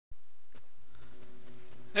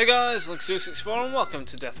Hey guys, Luke264 and welcome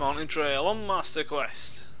to Death Mountain Trail on Master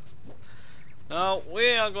Quest. Now,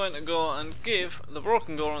 we are going to go and give the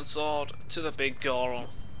Broken Goron Sword to the Big Goron.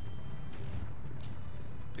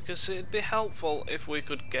 Because it'd be helpful if we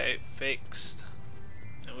could get it fixed.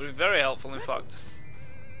 It would be very helpful in fact.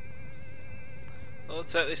 So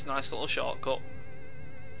let's take this nice little shortcut.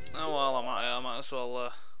 Oh well, I might as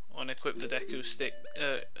well unequip the Deku stick,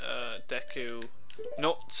 Deku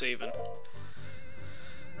nuts even.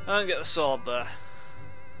 And get the sword there.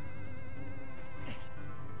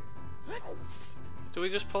 Do we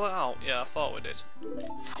just pull it out? Yeah, I thought we did.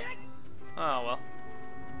 Ah well.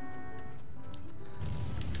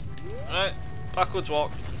 Right, backwards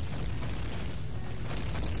walk.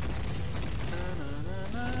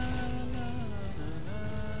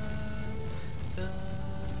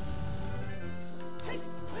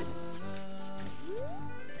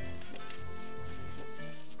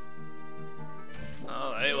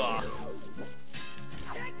 Oh, there you are.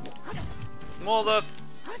 Mother.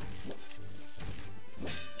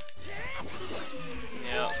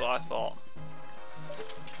 Yeah, that's what I thought.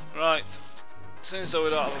 Right. Seems though we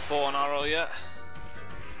don't have a bow and arrow yet.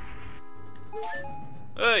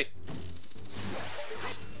 Hey!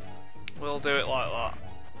 We'll do it like that.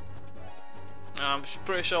 I'm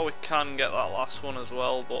pretty sure we can get that last one as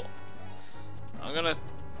well, but I'm gonna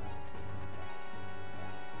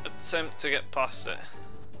attempt to get past it.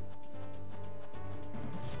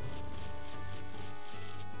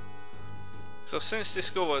 So I've since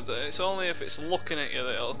discovered that it's only if it's looking at you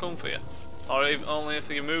that it'll come for you, or even only if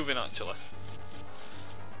you're moving actually.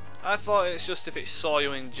 I thought it's just if it saw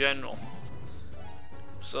you in general.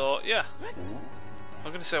 So yeah,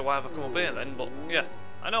 I'm gonna say why have I come up here then, but yeah,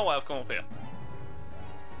 I know why I've come up here.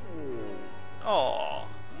 Oh,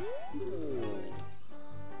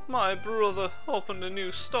 my brother opened a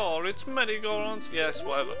new store. It's many Gorons. Yes,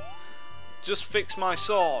 whatever. Just fix my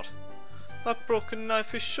sword. That broken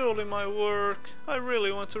knife is surely my work. I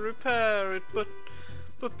really want to repair it, but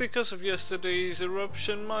because of yesterday's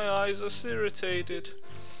eruption, my eyes are irritated.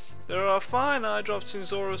 There are fine eye drops in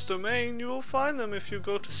Zora's domain. You will find them if you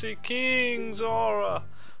go to see King Zora.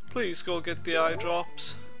 Please go get the eye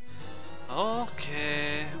drops.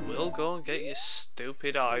 Okay, we'll go and get your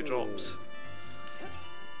stupid eye drops.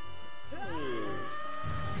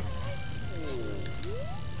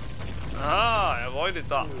 Ah, I avoided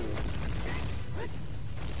that.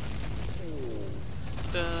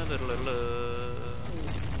 Da, da, da, da,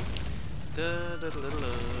 da, da, da, da,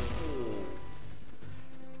 da.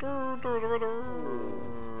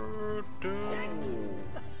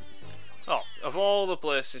 Oh, of all the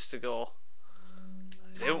places to go,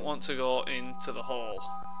 I didn't want to go into the hole.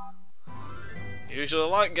 Usually I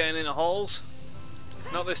like getting into holes,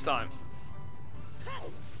 not this time.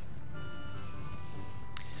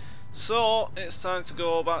 So it's time to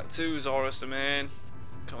go back to Zora's domain.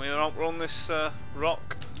 Can we outrun this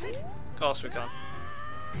rock? Of course we can.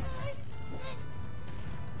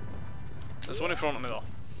 There's one in front of me though.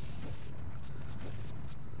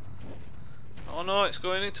 Oh no, it's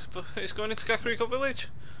going into Kakariko Village.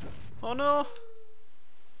 Oh no.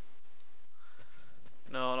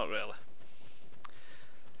 No, not really.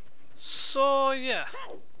 So yeah,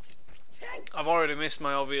 I've already missed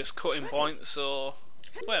my obvious cutting point. So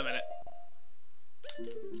wait a minute.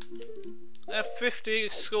 I have 50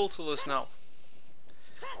 Skulltulas now.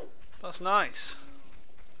 That's nice.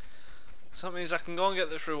 So that means I can go and get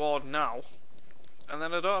this reward now, and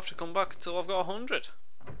then I don't have to come back until I've got 100.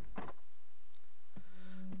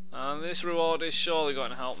 And this reward is surely going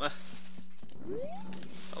to help me.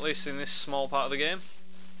 At least in this small part of the game.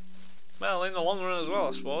 Well, in the long run as well,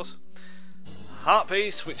 I suppose. Heart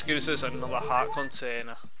piece, which gives us another heart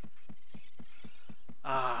container.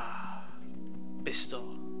 Ah,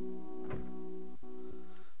 bestow.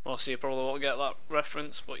 Most of you probably won't get that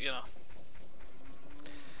reference, but you know.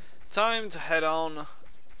 Time to head on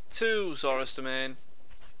to Zora's domain.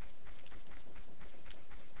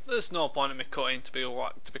 There's no point in me cutting, to be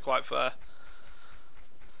quite fair.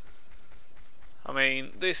 I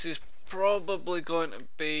mean, this is probably going to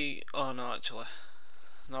be... oh no, actually,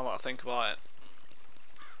 now that I think about it,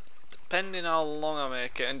 depending how long I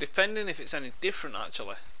make it, and depending if it's any different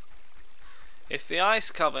actually. If the ice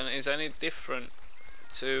cavern is any different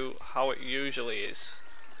to how it usually is,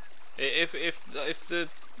 if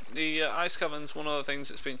the ice cavern's one of the things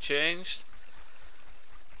that's been changed,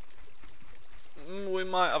 we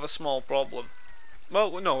might have a small problem.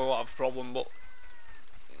 Well, no, we won't have a problem, but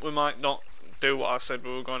we might not do what I said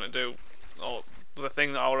we were going to do, or the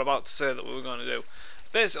thing that I was about to say that we were going to do.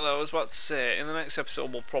 Basically, I was about to say, in the next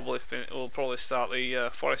episode we'll probably start the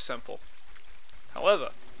forest temple. However,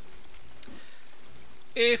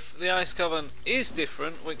 if the ice cavern is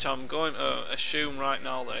different, which I'm going to assume right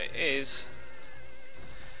now that it is,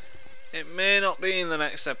 it may not be in the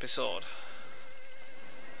next episode.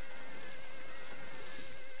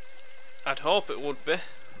 I'd hope it would be,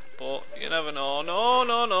 but you never know. No,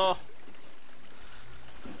 no, no.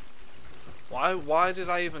 Why did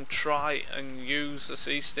I even try and use the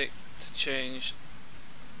C-stick to change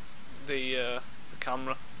the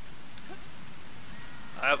camera?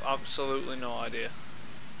 I have absolutely no idea.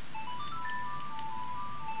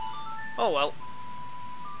 Oh well.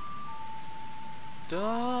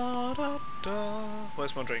 Da, da, da.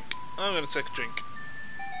 Where's my drink? I'm gonna take a drink.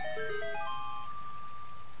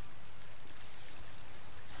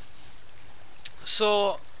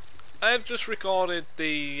 So, I've just recorded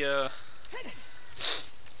the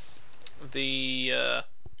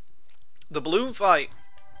balloon fight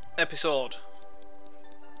episode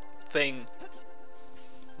thing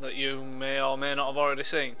that you may or may not have already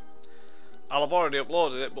seen. I'll have already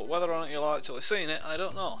uploaded it, but whether or not you'll actually seen it, I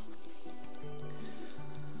don't know.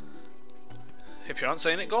 If you haven't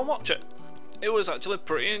seen it, go and watch it. It was actually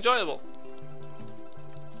pretty enjoyable.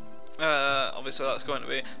 Obviously that's going to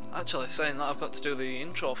be... Actually, saying that, I've got to do the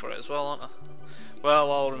intro for it as well, aren't I?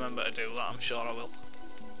 Well, I'll remember to do that, I'm sure I will.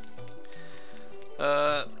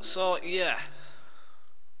 So, yeah.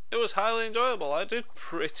 It was highly enjoyable. I did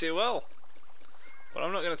pretty well. But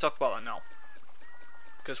I'm not going to talk about that now.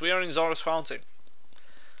 Because we are in Zora's Fountain.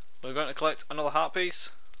 We're going to collect another heart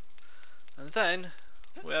piece. And then,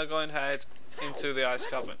 we are going to head into the ice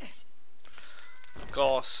cavern. Of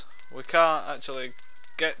course, we can't actually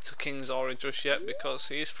get to King Zora just yet because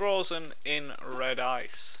he's frozen in red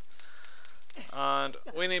ice. And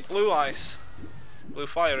we need blue ice, blue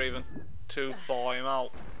fire even, to thaw him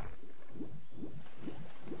out.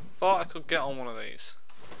 Thought I could get on one of these.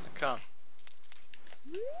 I can.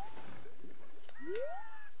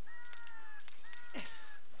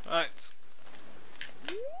 Right.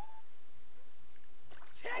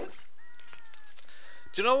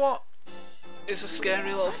 Do you know what? It's a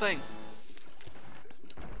scary little thing.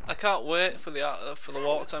 I can't wait for the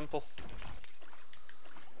water temple.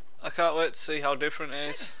 I can't wait to see how different it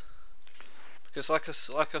is. Because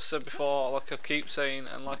like I've said before, like I keep saying,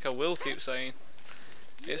 and like I will keep saying,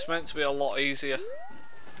 it's meant to be a lot easier.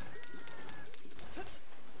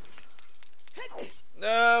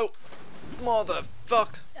 No!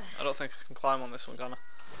 Motherfuck! I don't think I can climb on this one, can I?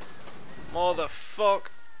 Motherfuck!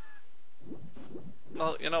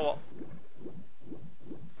 Well, you know what?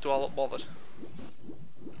 Do I look bothered?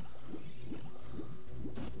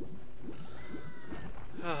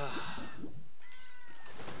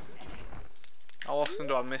 How often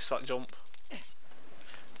do I miss that jump?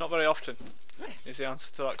 Not very often, is the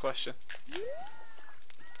answer to that question.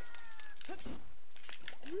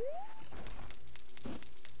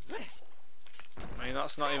 I mean,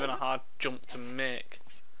 that's not even a hard jump to make.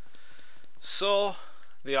 So,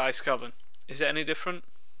 the ice cavern. Is it any different?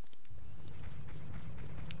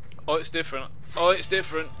 Oh, it's different. Oh, it's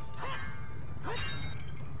different.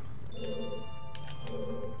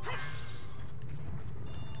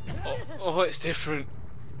 Oh, it's different.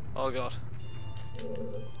 Oh god.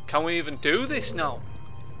 Can we even do this now?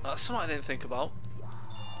 That's something I didn't think about.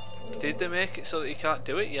 Did they make it so that you can't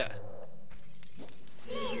do it yet?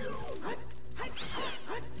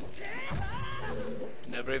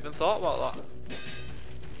 Never even thought about that.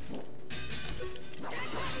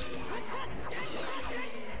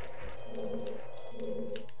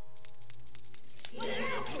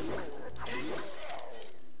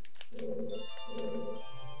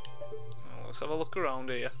 Let's have a look around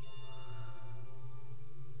here.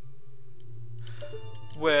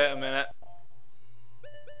 Wait a minute.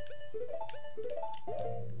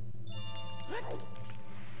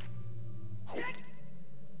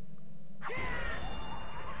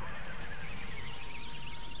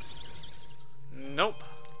 Nope.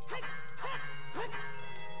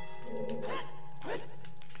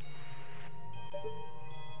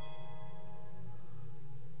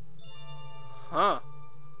 Huh.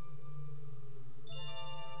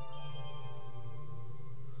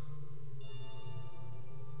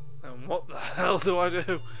 And what the hell do I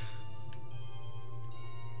do?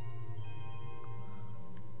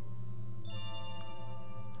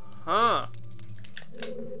 Huh.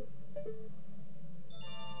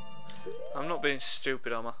 I'm not being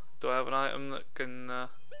stupid, am I? Do I have an item that can... I'll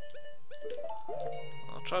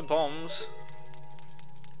try bombs.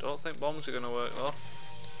 Don't think bombs are going to work though.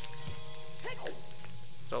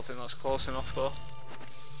 Don't think that's close enough though.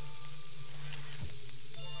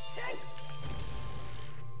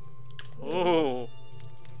 Oh,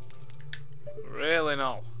 really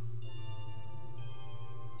now?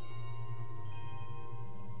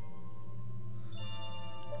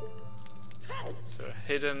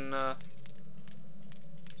 hidden... Nope,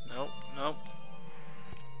 nope.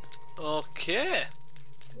 Okay.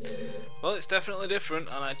 Well, it's definitely different,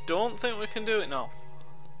 and I don't think we can do it now.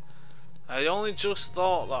 I only just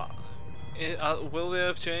thought that. Will they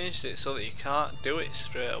have changed it so that you can't do it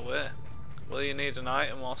straight away? Will you need an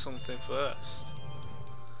item or something first?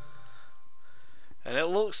 And it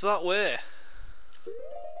looks that way.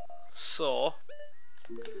 So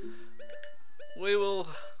we will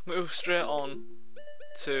move straight on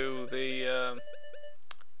to the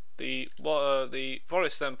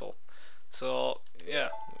forest temple. So yeah,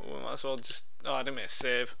 we might as well just. Oh, I didn't make a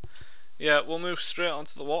save. Yeah, we'll move straight on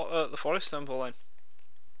to the forest temple then.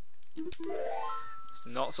 It's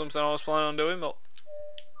not something I was planning on doing, but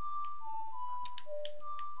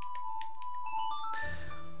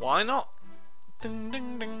why not? Ding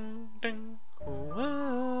ding ding ding.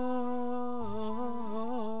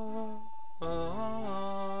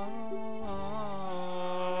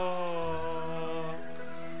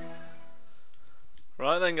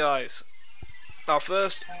 Right then, guys, our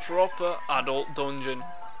first proper adult dungeon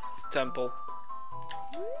temple.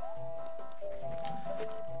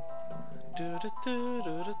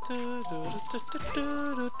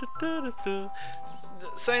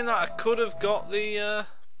 Saying that, I could have got the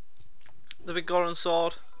big Goron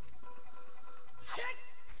sword.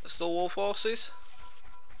 Still wolf horses?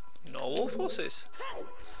 No wolf horses.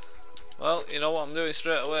 Well, you know what I'm doing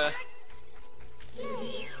straight away.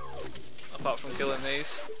 Apart from killing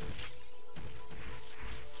these.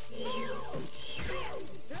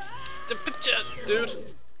 Dude.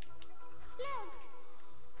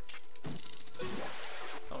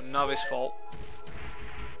 Oh, Navi's fault.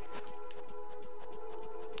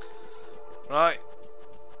 Right.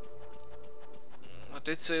 I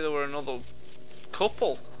did see there were another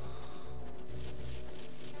couple.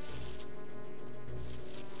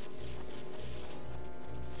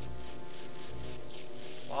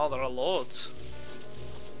 Wow, there are loads.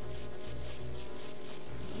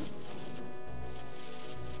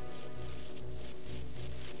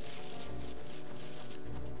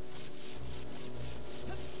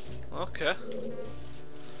 Okay.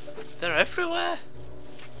 They're everywhere.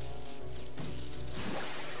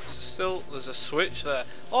 There's a switch there.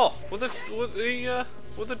 Oh, with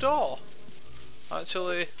the door.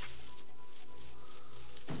 Actually,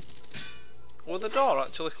 with the door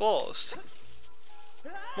actually closed.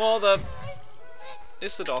 Well,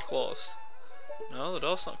 is the door closed? No, the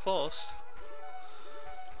door's not closed.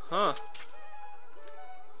 Huh.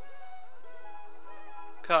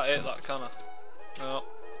 Can't hit that, can I? No.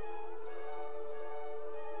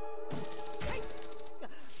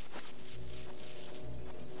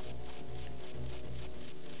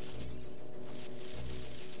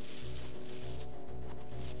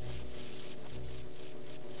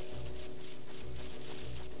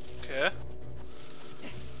 Okay.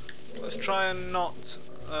 Let's try and not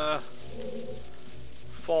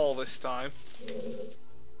fall this time.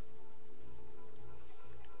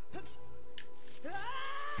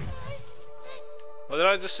 What did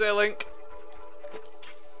I just say, Link?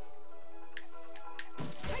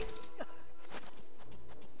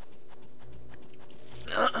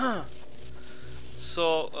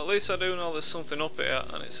 So at least I do know there's something up here,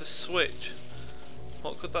 and it's a switch.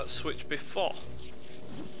 What could that switch be for?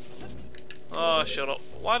 Oh, shut up.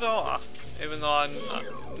 Why don't I? Even though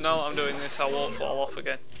now that I'm doing this, I won't fall off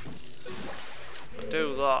again. I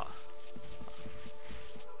do that.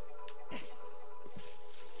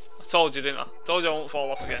 I told you, didn't I? Told you I won't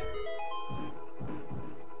fall off again.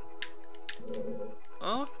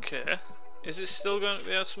 Okay. Is it still going to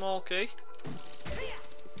be a small key?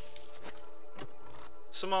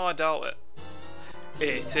 Somehow I doubt it.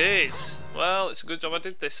 It is! Well, it's a good job I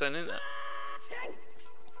did this then, isn't it?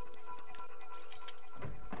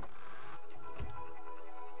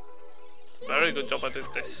 Very good job I did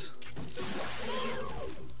this.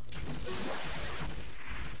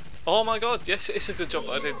 Oh my god, yes, it is a good job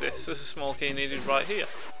that I did this. There's a small key needed right here.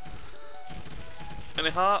 Any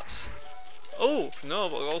hearts? Oh, no,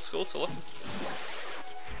 but gold skull.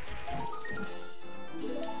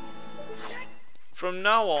 From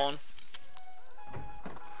now on,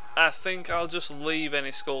 I think I'll just leave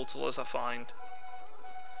any skulltulas I find.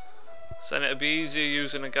 So then it'll be easier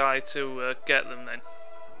using a guide to get them then.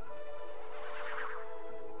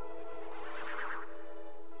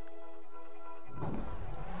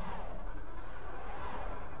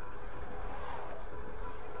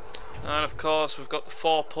 And of course we've got the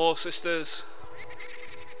 4 poor sisters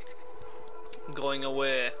going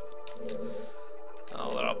away.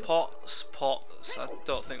 Oh, there are pots. I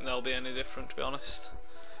don't think they'll be any different, to be honest.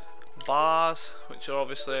 Bars, which are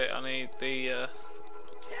obviously, I need the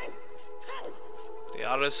The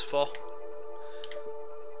arrows for.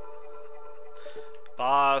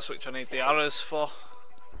 Bars, which I need the arrows for.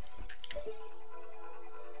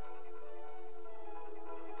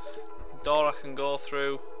 Door I can go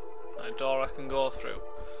through. And a door I can go through.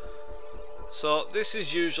 So this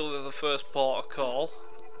is usually the first port of call.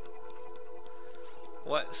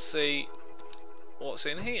 Let's see what's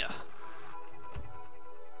in here.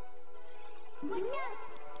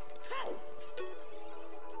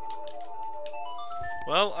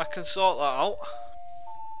 Well, I can sort that out.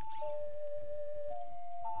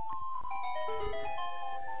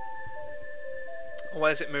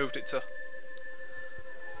 Where's it moved it to?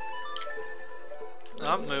 I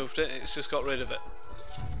haven't moved it, it's just got rid of it.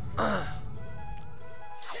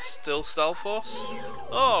 Still Stealth Force?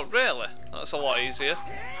 Oh, really? That's a lot easier.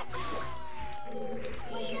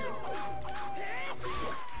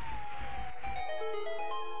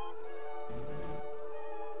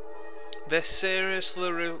 They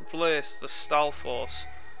seriously replaced the Stealth Force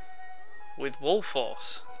with Wolf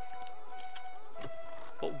Force.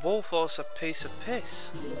 But Wolf Force a piece of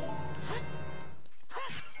piss.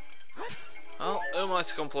 Well, who am I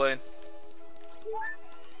to complain?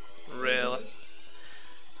 Really?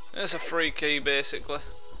 It's a free key basically.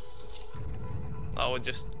 That would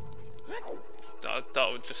just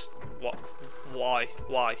what? Why?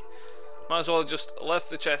 Might as well have just left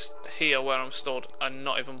the chest here where I'm stood and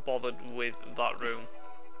not even bothered with that room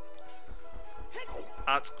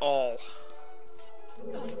at all.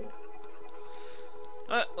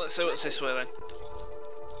 Right, let's see what's this way then.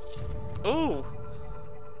 Ooh!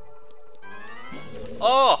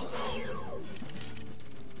 Oh!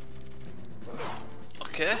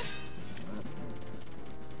 Okay.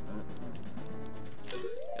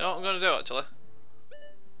 You know what I'm gonna do actually?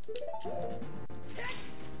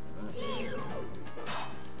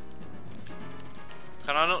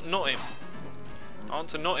 Can I not nut him? I want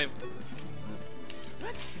to nut him.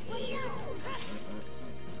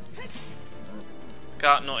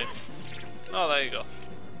 Can't nut him. Oh, there you go.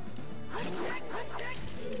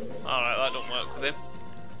 Alright, that don't work with him.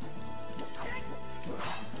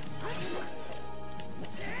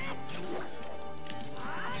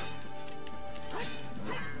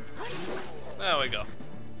 There we go.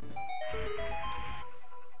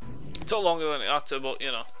 It took longer than it had to, but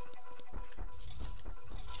you know.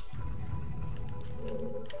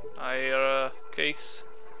 I hear Keys.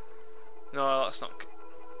 No, that's not.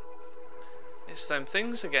 It's them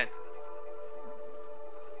things again.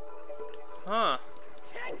 Huh.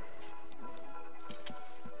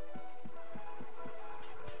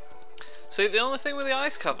 See, the only thing with the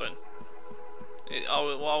ice cavern, what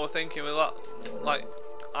I was thinking with that, like,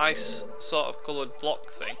 ice sort of coloured block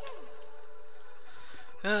thing.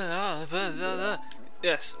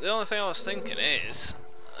 Yes, the only thing I was thinking is,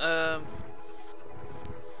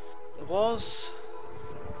 was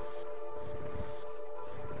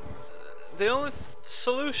the only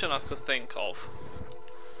solution I could think of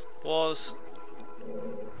was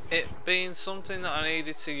it being something that I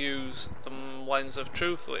needed to use the lens of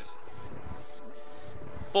truth with.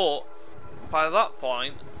 But by that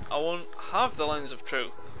point I wouldn't have the lens of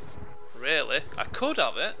truth. Really, I could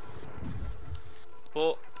have it,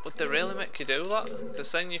 but would they really make you do that?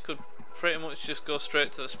 Because then you could pretty much just go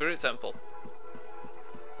straight to the spirit temple.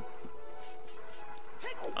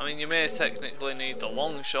 I mean, you may technically need the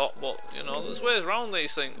long shot, but you know, there's ways around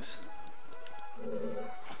these things.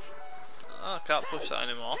 Oh, I can't push that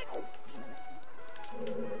anymore.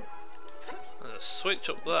 There's a switch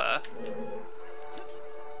up there,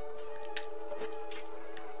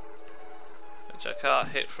 which I can't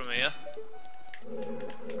hit from here.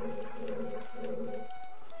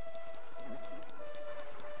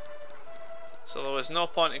 So there was no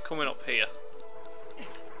point in coming up here.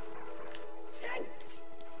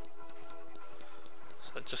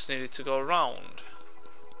 So I just needed to go around.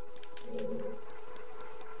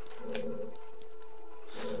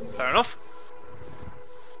 Fair enough.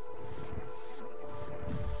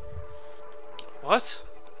 What?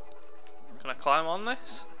 Can I climb on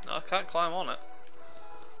this? No, I can't climb on it.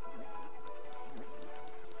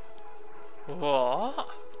 What?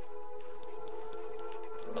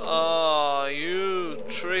 Oh, you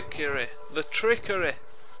trickery. The trickery.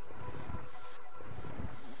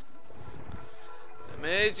 It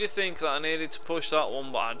made you think that I needed to push that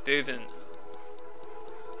one, but I didn't.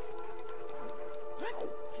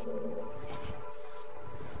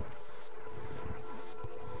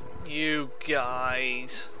 You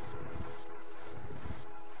guys.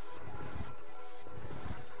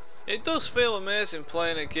 It does feel amazing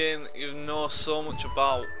playing a game that you know so much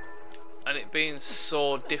about and it being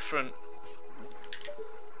so different.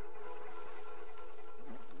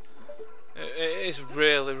 It is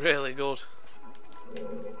really, really good.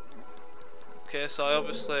 Okay, so I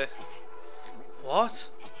obviously... What?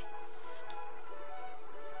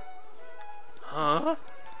 Huh?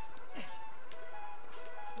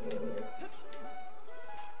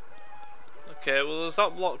 Okay, well there's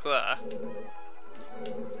that block there.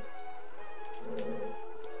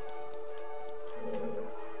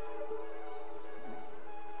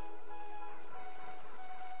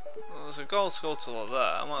 Well, there's a gold scuttle there.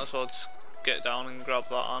 I might as well just get down and grab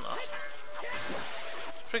that, aren't I?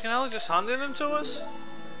 Freaking hell, just handing them to us?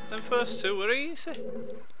 Them first two were easy.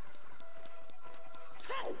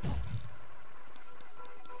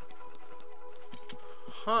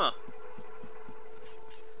 Huh.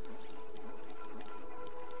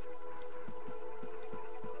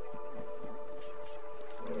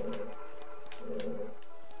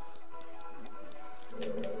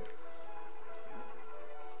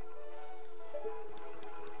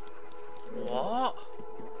 What?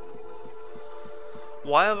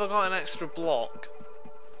 Why have I got an extra block?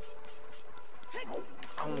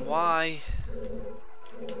 And why?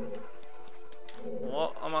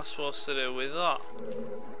 What am I supposed to do with that?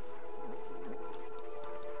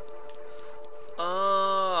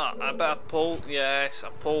 Ah, I better pull, yes, I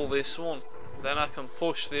pull this one. Then I can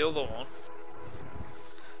push the other one.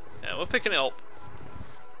 Yeah, we're picking it up.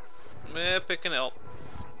 We're picking it up.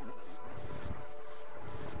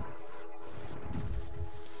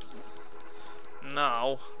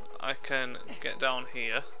 Now I can get down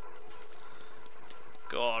here,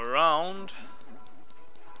 go around,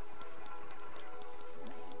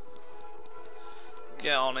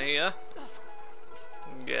 get on here,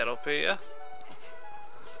 get up here,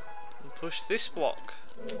 and push this block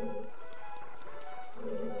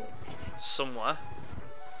somewhere.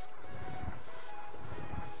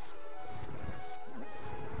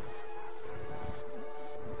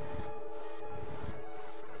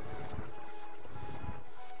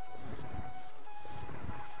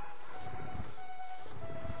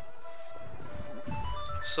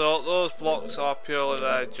 So those blocks are purely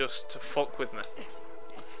there just to fuck with me.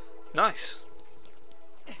 Nice.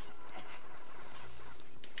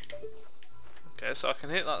 Okay, so I can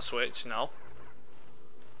hit that switch now.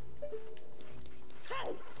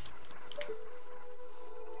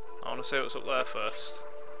 I want to see what's up there first.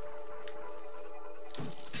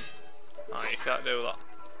 Oh, you can't do that.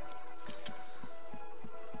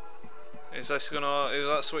 Is that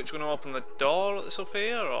switch gonna open the door that's up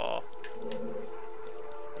here, or?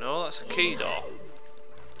 No, that's a key door.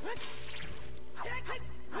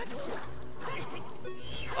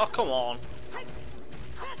 Oh, come on.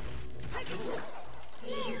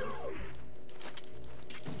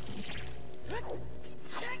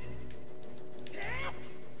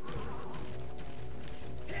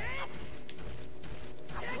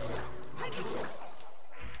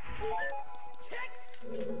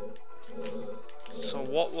 So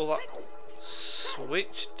what will that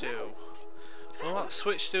switch do? Will that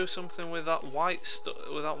switch do something with that white stuff,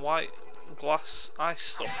 with that white glass ice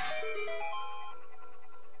stuff?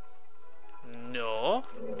 No.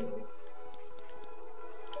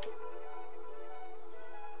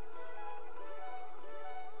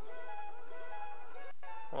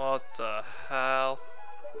 What the hell?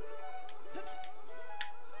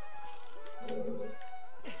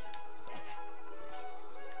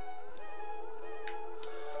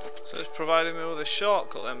 So it's providing me with a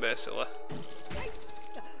shortcut then, basically.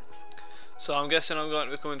 So I'm guessing I'm going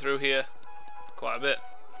to be coming through here quite a bit.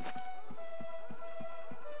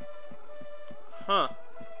 Huh.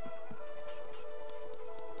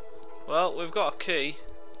 Well, we've got a key.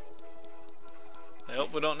 I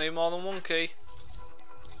hope we don't need more than one key.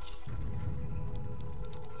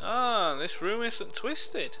 Ah, this room isn't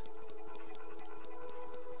twisted.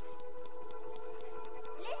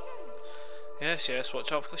 Yes, yes,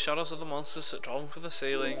 watch out for the shadows of the monsters that draw from the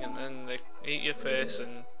ceiling and then they eat your face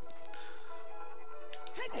and...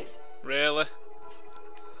 Really?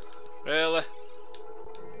 Really?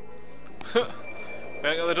 We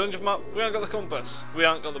ain't got the dungeon map, we ain't got the compass, we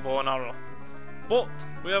ain't got the bow and arrow. But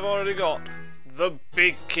we have already got the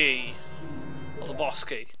big key. Or the boss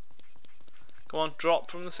key. Come on, drop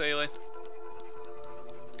from the ceiling.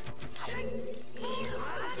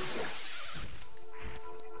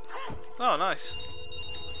 Oh, nice.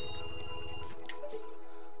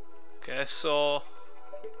 Okay, so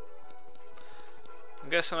I'm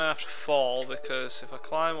guessing I have to fall because if I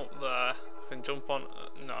climb up there, I can jump on.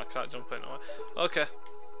 No, I can't jump in. Okay.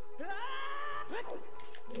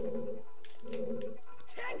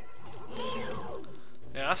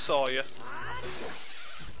 Yeah, I saw you.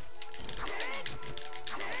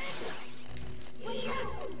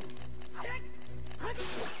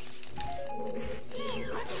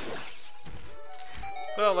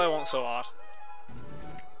 Well, they weren't so hard.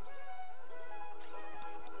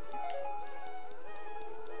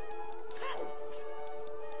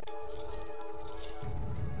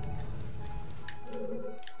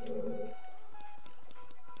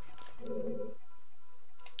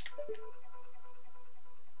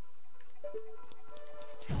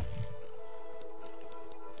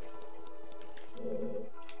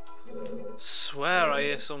 Swear I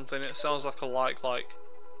hear something. It sounds like a like.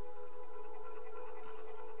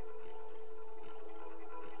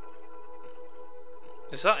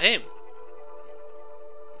 Is that him?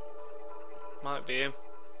 Might be him.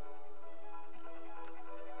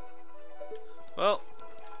 Well,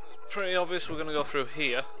 it's pretty obvious we're gonna go through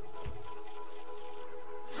here.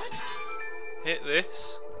 Hit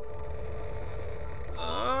this.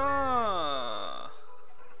 Ah.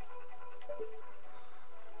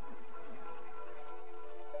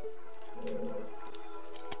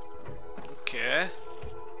 Okay.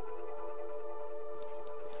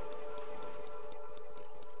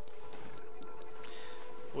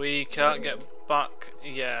 We can't get back.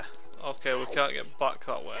 Yeah. Okay, we can't get back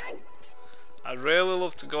that way. I'd really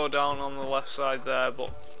love to go down on the left side there,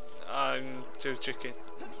 but I'm too chicken.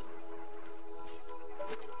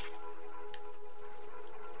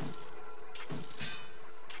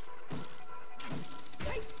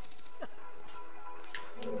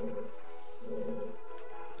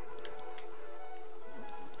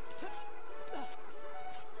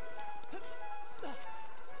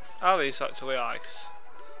 Are these actually ice?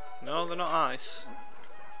 No, they're not ice.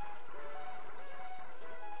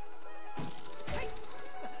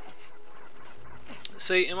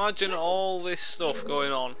 See, imagine all this stuff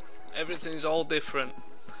going on. Everything's all different.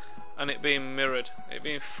 And it being mirrored. It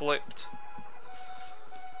being flipped.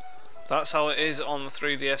 That's how it is on the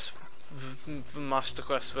 3DS Master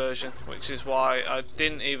Quest version. Which is why I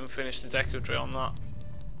didn't even finish the Decodry on that.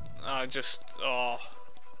 I just... oh...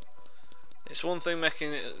 It's one thing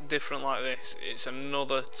making it different like this, it's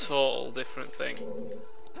another total different thing.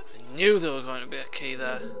 I knew there was going to be a key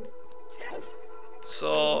there.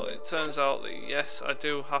 So it turns out that yes, I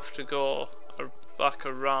do have to go back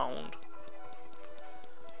around.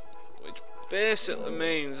 Which basically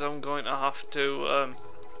means I'm going to have to...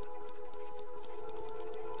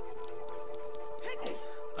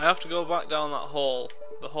 I have to go back down that hole.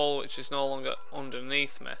 The hole which is no longer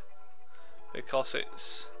underneath me. Because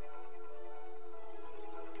it's...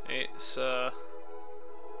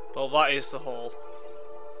 well, that is the hole.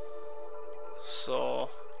 So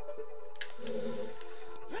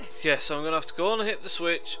yeah, so I'm gonna have to go and hit the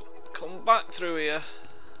switch, come back through here.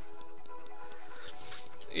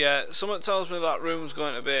 Yeah, something tells me that room's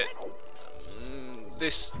going to be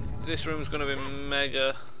this room's going to be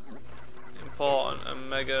mega important and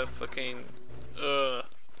mega fucking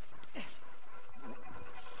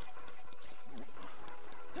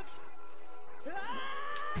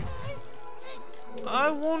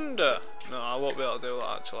I wonder. No, I won't be able to do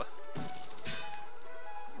that actually.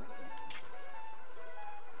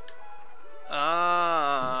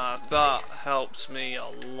 Ah, that helps me a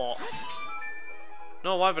lot.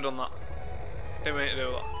 No, why have I done that? Didn't mean to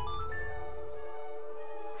do that.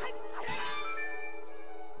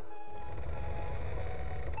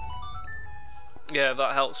 Yeah,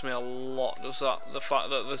 that helps me a lot. Does that? The fact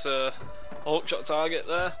that there's a hookshot target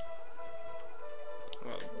there.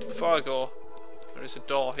 Well, before I go. There is a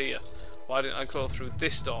door here. Why didn't I go through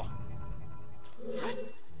this door?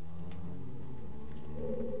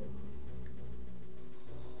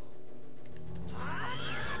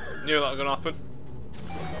 Knew that was going to happen.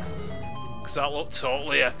 Because that looked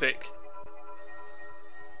totally epic.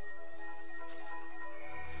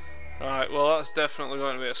 Right, well that's definitely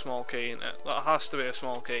going to be a small key, isn't it? That has to be a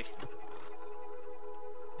small key.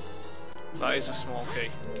 That is a small key.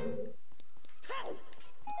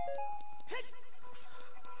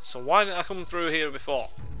 So why didn't I come through here before?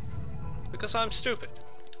 Because I'm stupid.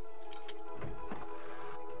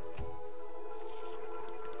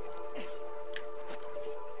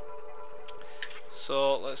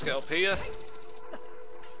 So let's get up here.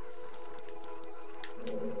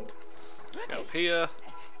 Get up here.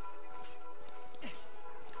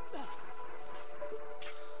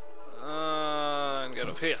 And get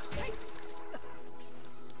up here.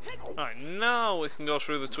 Right, now we can go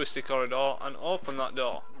through the twisty corridor and open that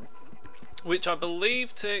door. Which I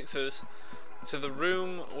believe takes us to the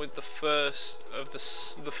room with the first of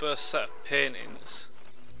the first set of paintings.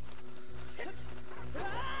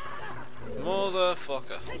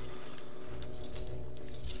 Motherfucker.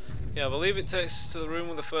 Yeah, I believe it takes us to the room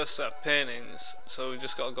with the first set of paintings. So we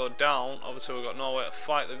just got to go down. Obviously we've got no way to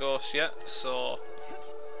fight the ghost yet, so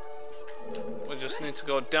We just need to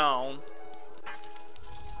go down.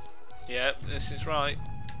 Yep, this is right.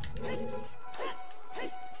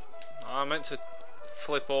 I meant to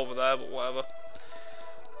flip over there, but whatever.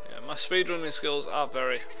 Yeah, my speedrunning skills are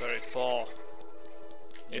very, very poor,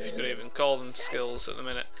 if you could even call them skills at the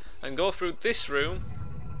minute. And go through this room,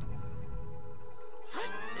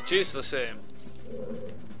 which is the same.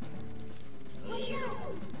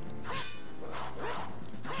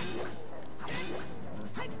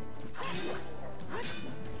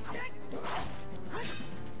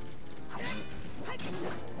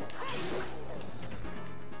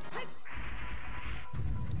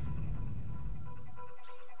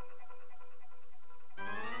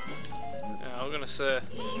 Yeah, I'm gonna say,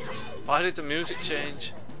 why did the music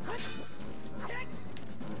change?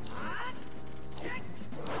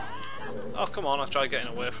 Oh come on, I tried getting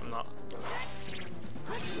away from that.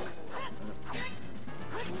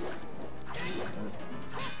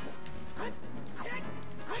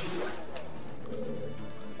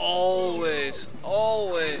 Always,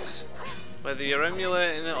 always, whether you're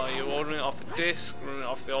emulating it or you're ordering it off a disc, running it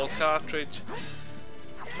off the old cartridge,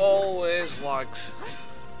 always lags.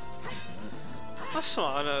 That's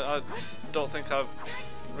something I don't think I've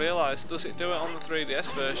realised. Does it do it on the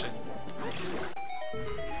 3DS version?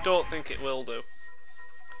 Don't think it will do.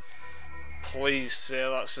 Please say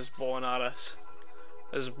that's as born at us.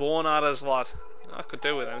 As born at us, lad. I could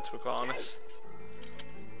do with them, to be quite honest.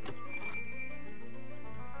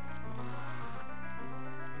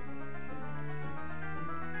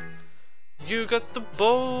 You got the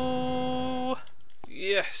bow!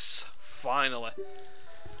 Yes, finally.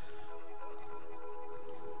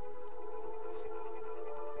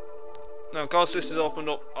 Now of course this has opened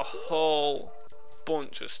up a whole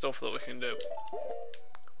bunch of stuff that we can do.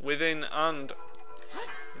 Within and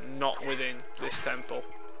not within this temple.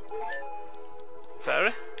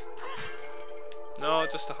 Fairy? No,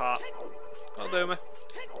 just a heart. That'll do me.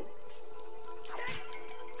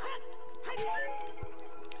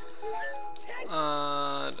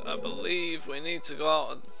 And I believe we need to go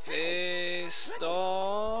out of this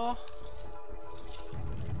door.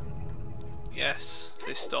 Yes,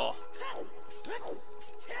 this door.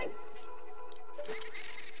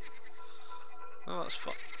 Oh, that's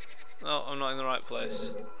fun. No, I'm not in the right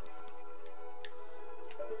place.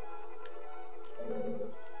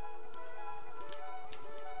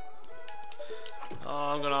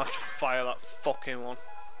 Oh, I'm gonna have to fire that fucking one.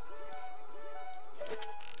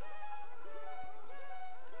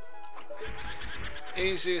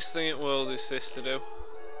 Easiest thing in the world is this to do.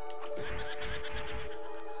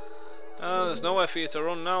 Oh, there's nowhere for you to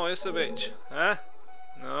run now, is there, bitch? Huh?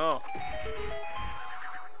 No.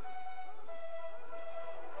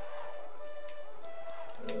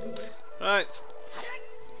 Right.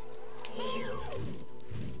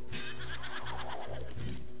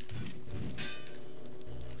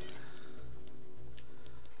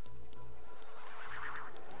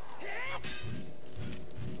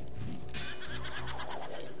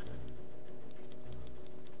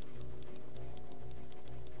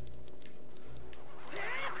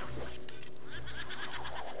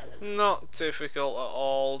 Not difficult at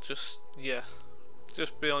all, just, yeah,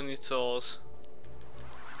 just be on your toes.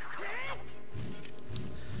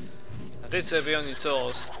 I did say be on your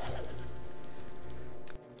toes.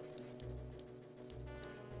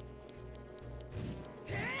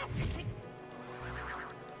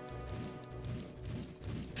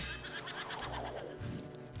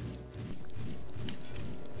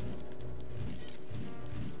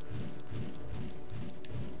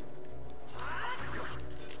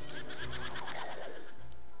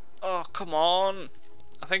 Oh, come on.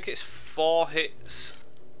 I think it's 4 hits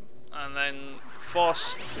and then 4.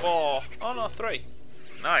 Oh no, 3.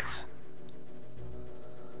 Nice.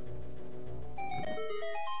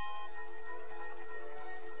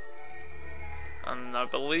 And I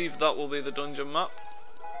believe that will be the dungeon map.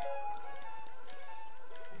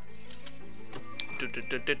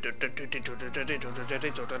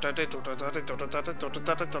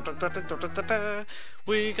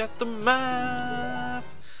 We got the map.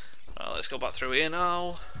 Right, let's go back through here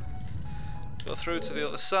now. Go through to the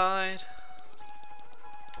other side.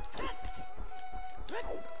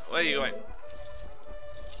 Where are you going?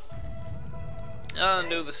 And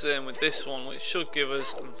do the same with this one, which should give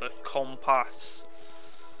us the compass.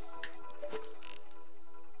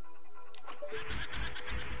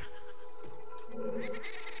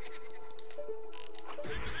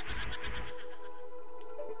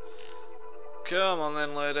 Come on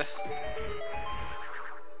then, lady.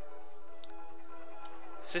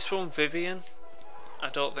 Is this one Vivian? I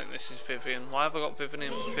don't think this is Vivian. Why have I got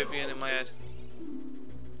Vivian in my head?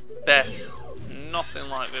 Beth. Nothing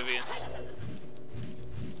like Vivian.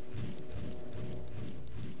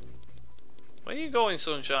 Where are you going,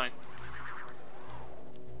 Sunshine?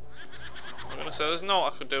 I'm gonna say there's no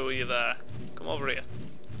I could do with you there. Come over here.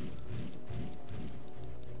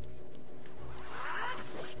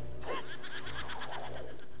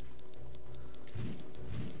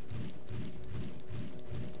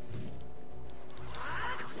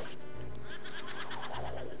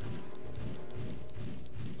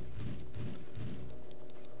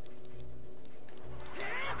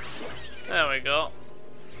 There we go.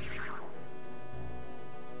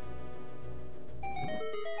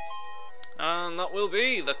 And that will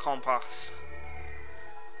be the compass.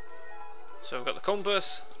 So we've got the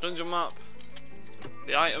compass, dungeon map,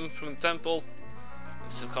 the item from the temple,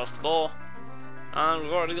 this is of course the bow, and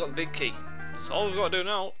we've already got the big key. So all we've got to do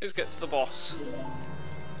now is get to the boss.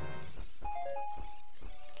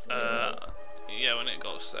 Yeah, we need to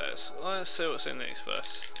go upstairs. Let's see what's in these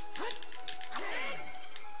first.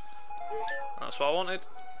 That's what I wanted.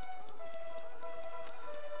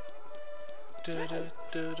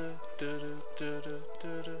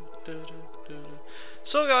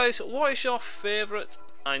 So guys, what is your favourite?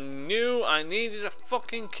 I knew I needed a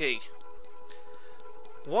fucking key.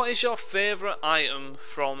 What is your favourite item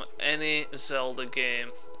from any Zelda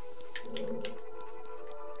game?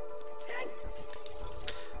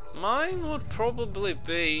 Mine would probably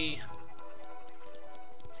be...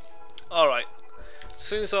 Alright,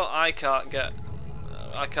 since I can't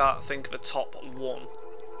think of a top one,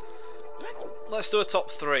 let's do a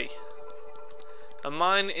top three. And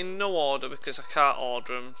mine, in no order because I can't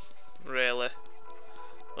order them really,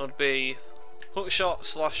 would be hookshot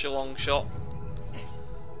slash long shot,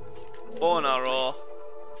 bow and arrow,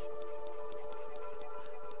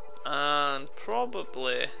 and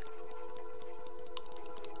probably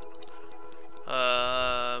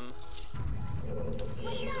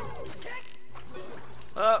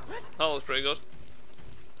that was pretty good.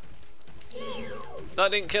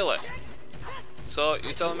 That didn't kill it. So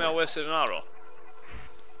you're telling me I wasted an arrow?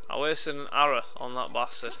 I wasted an arrow on that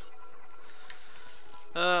bastard.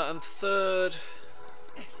 And third,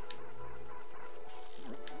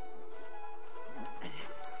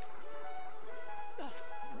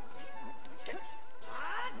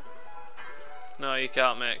 no, you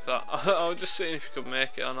can't make that. I was just seeing if you could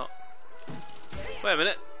make it or not. Wait a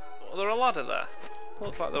minute, was there a ladder there?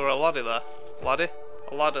 Looks like there were a ladder there. Laddie?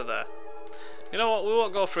 A ladder there. You know what, we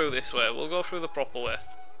won't go through this way, we'll go through the proper way.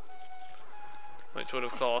 Which would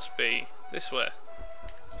of course be this way.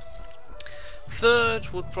 Third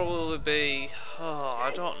would probably be... oh,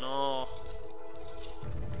 I don't know.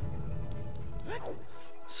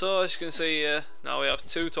 So as you can see here, now we have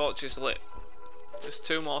 2 torches lit. Just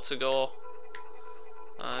 2 more to go.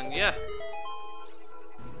 And yeah.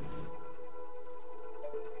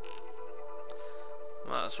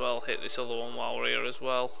 Might as well hit this other one while we're here as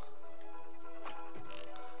well.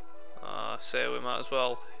 I say we might as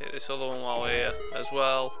well hit this other one while we're here as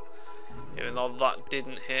well. Even though that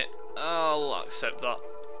didn't hit, I'll accept that.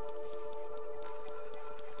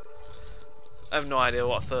 I have no idea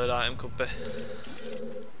what a third item could be.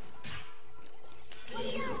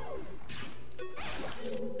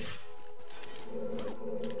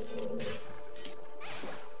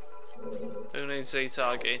 Who needs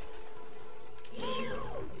Z-targeting?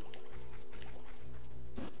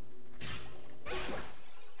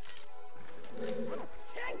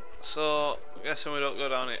 So, I'm guessing we don't go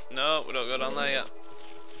down it. No, we don't go down there yet.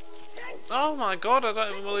 Oh my god, I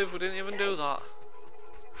don't even believe we didn't even do that.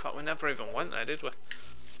 In fact, we never even went there, did we?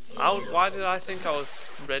 Why did I think I was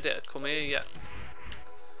ready to come here yet?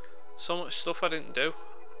 So much stuff I didn't do.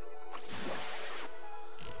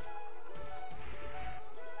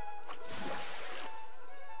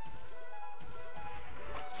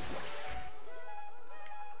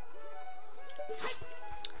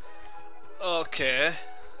 Okay.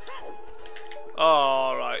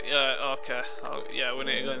 Oh, right, yeah, okay. Oh, yeah, we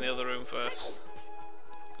need to go in the other room first.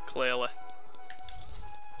 Clearly.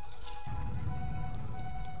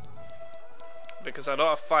 Because I don't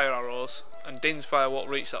have fire arrows, and Din's fire won't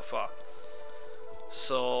reach that far.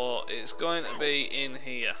 So, it's going to be in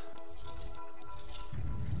here.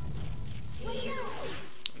 I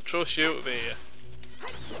trust you to be here.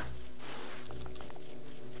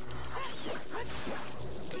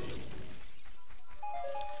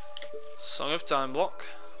 Song of Time block.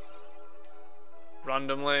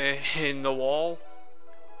 Randomly in the wall.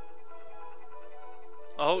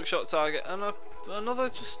 A hookshot target and another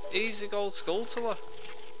just easy gold skulltula.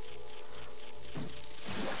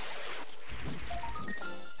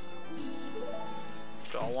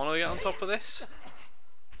 Do I want to get on top of this?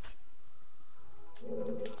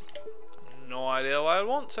 No idea why I'd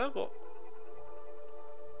want to, but...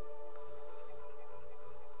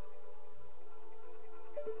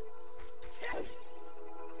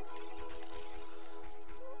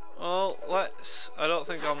 Well, let's... I don't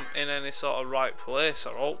think I'm in any sort of right place,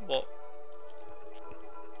 I hope, but...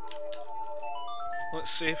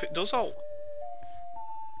 Let's see if it does out.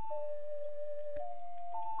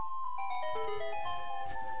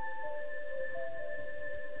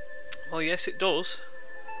 Well, yes it does.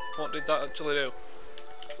 What did that actually do?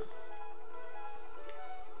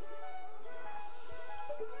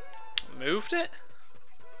 Moved it?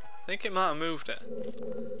 I think it might have moved it.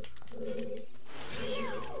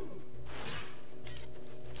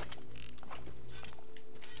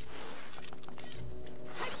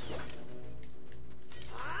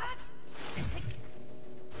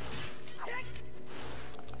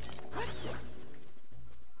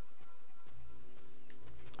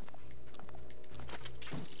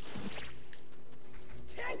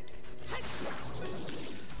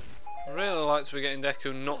 I really like to be getting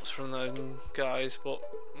Deku nuts from them guys, but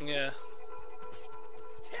yeah.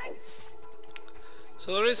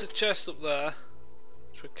 So there is a chest up there,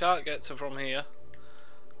 which we can't get to from here.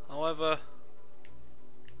 However,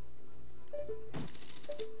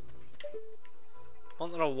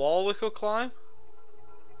 wasn't there a wall we could climb?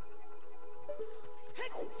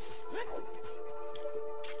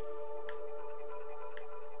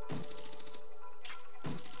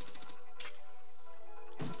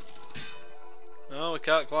 No, we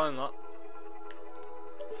can't climb that.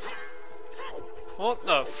 What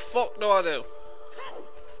the fuck do I do?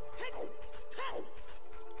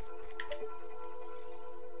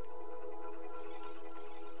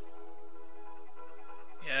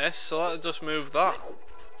 Yes, so that'll just move that.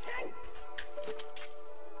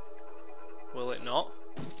 Will it not?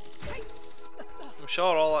 I'm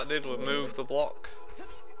sure all that did was move the block.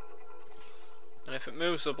 And if it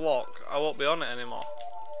moves the block, I won't be on it anymore.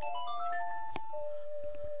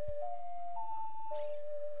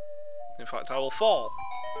 In fact, I will fall.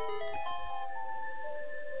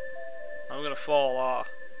 I'm gonna fall,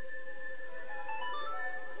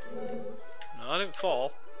 No, I didn't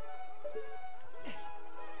fall.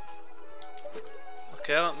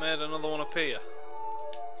 Okay, that made another one appear.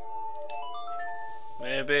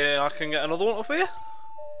 Maybe I can get another one up here?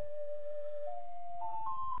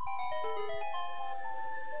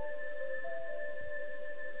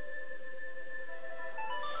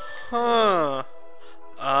 Huh.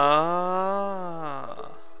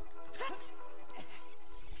 Ah.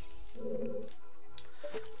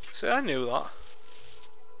 See, I knew that.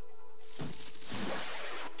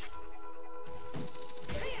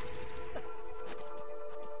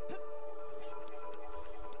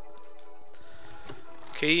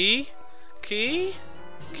 Key, key,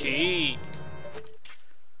 key.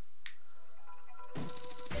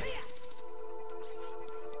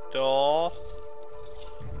 Door.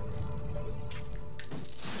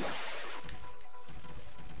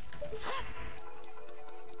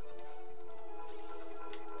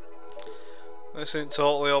 This isn't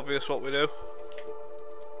totally obvious what we do.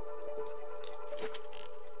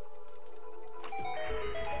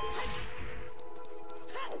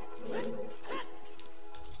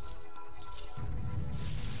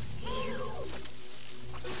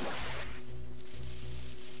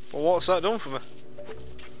 But what's that done for me?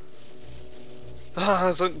 That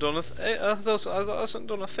hasn't done that hasn't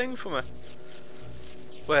done a thing for me.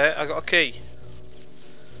 Wait, I got a key.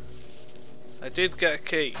 I did get a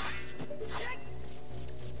key.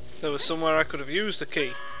 There was somewhere I could have used the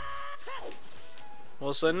key.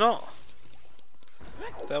 Was there not?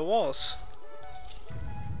 There was.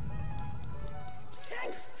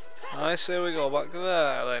 I say we go back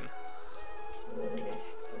there then.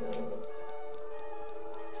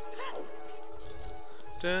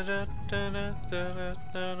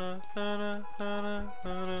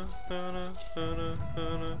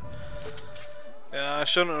 Yeah, I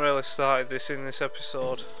shouldn't have really started this in this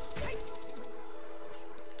episode.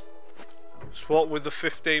 Just what with the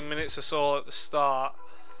 15 minutes or so at the start.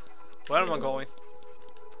 Where am I going?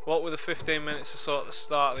 What with the 15 minutes or so at the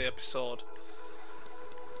start of the episode?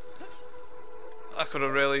 I could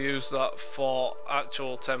have really used that for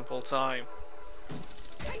actual temple time.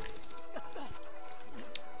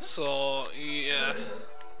 So, yeah.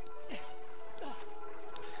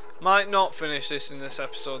 Might not finish this in this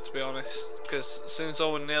episode, to be honest, because since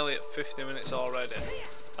we're nearly at 50 minutes already,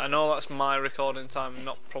 I know that's my recording time,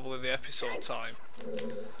 not probably the episode time.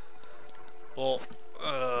 But,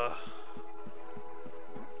 I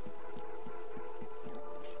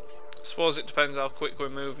suppose it depends how quick we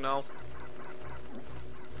move now.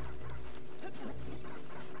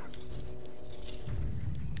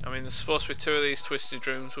 I mean, there's supposed to be 2 of these twisted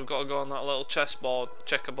rooms. We've got to go on that little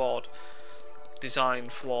checkerboard design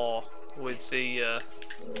floor with the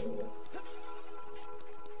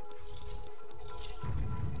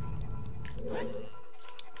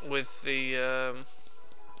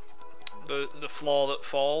the floor that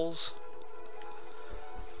falls,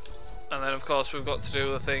 and then of course we've got to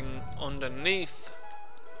do the thing underneath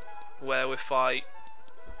where we fight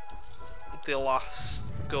the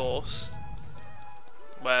last ghost,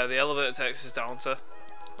 where the elevator takes us down to.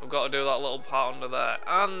 We've got to do that little part under there,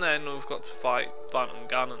 and then we've got to fight Bantam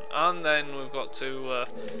Ganon, and then we've got to,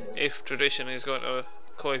 if tradition is going to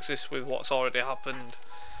coexist with what's already happened,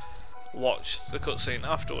 watch the cutscene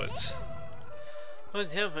afterwards. Shut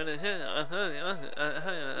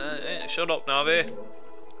up, Navi.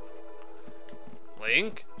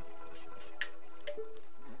 Link?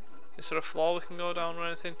 Is there a floor we can go down or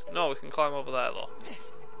anything? No, we can climb over there though.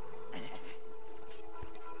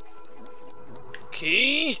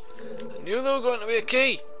 Key? I knew there was going to be a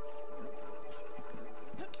key.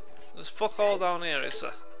 There's fuck all down here, is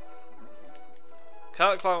there?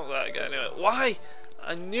 Can't climb up there again anyway. Why?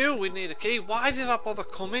 I knew we'd need a key. Why did I bother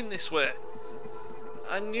coming this way?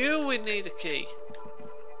 I knew we'd need a key.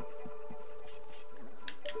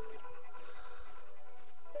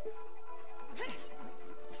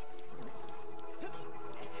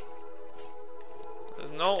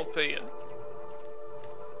 There's no up here.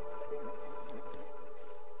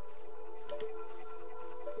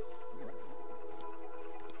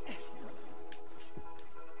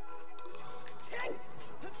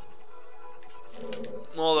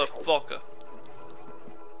 Motherfucker.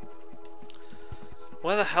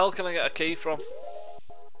 Where the hell can I get a key from?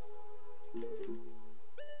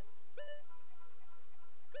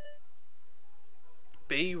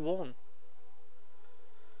 B1.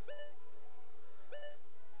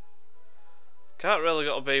 Can't really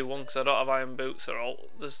get a B1 because I don't have iron boots at all.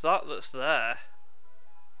 There's that that's there.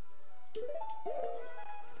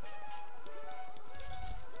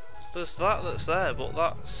 There's that that's there, but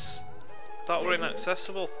that were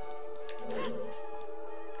inaccessible.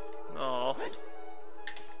 No.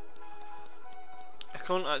 I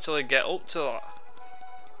couldn't actually get up to that.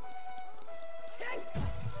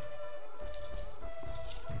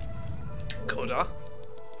 Could I?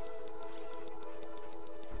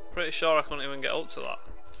 Pretty sure I couldn't even get up to that.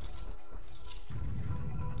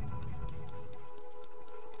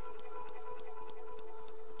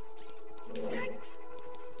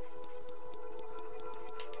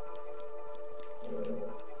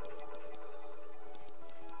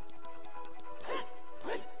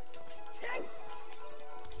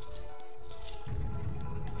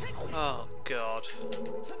 Oh God.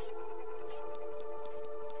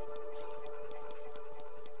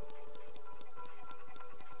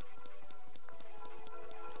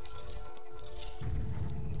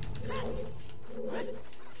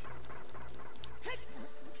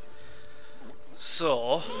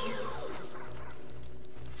 So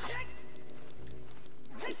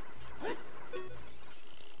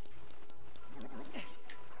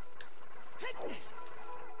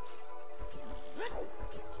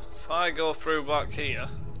if I go through back here,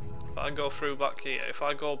 if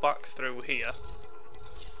I go back through here,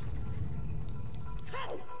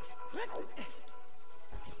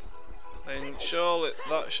 then surely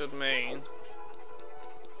that should mean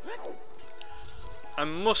I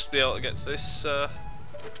must be able to get to this,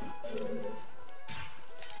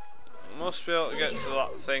 must be able to get to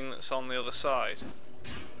that thing that's on the other side.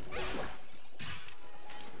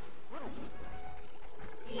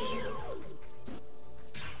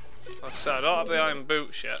 Like I said, I don't have the iron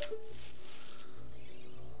boots yet.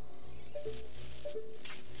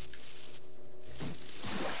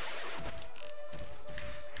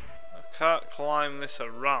 I can't climb this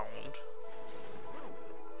around.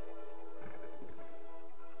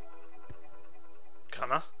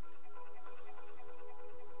 Can I?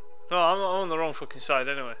 No, I'm on the wrong fucking side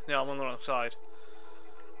anyway. Yeah, I'm on the wrong side.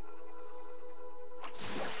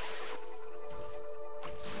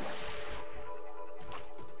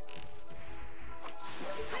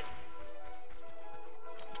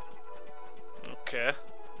 Okay.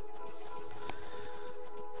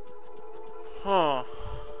 Huh.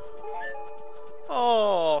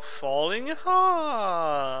 Oh, falling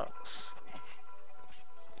hearts.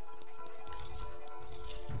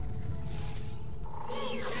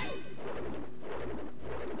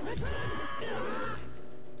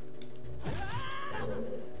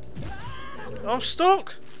 I'm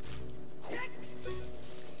stuck.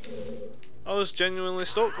 I was genuinely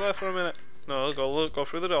stuck there for a minute. No, go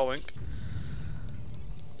through the door, Link.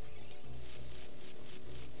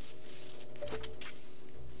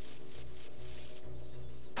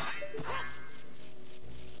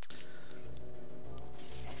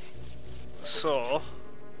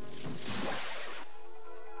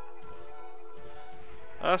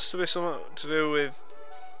 It has to be something to do with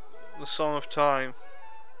the Song of Time.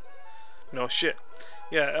 No shit.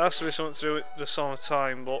 Yeah, it has to be something to do with the Song of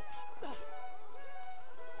Time, but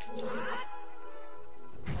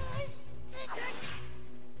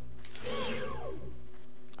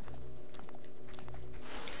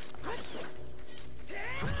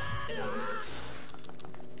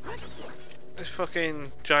this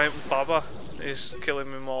fucking giant baba is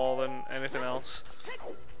killing me more than anything else.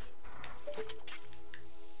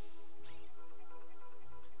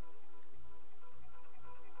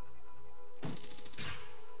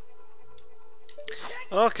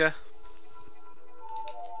 Okay.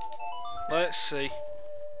 Let's see.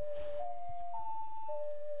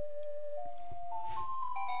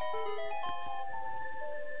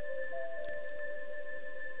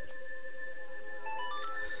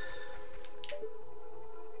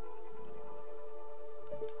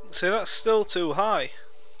 See, that's still too high.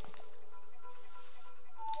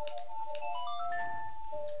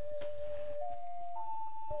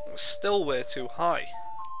 It's still way too high.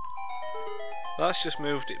 That's just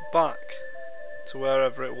moved it back to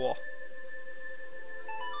wherever it was,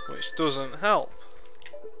 which doesn't help.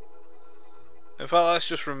 In fact, that's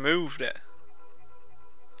just removed it.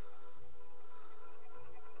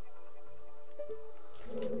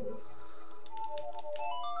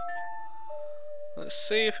 Let's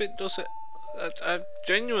see if it does it. I'm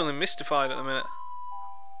genuinely mystified at the minute.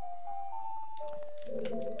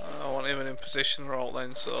 I wasn't even in position right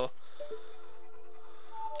then, so.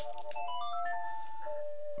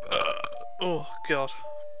 Oh god.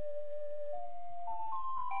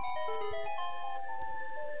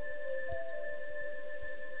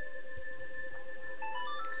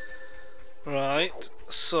 Right,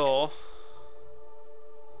 so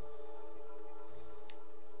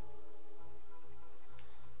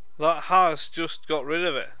that has just got rid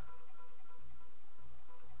of it.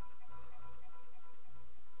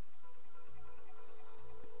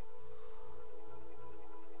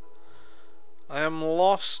 I am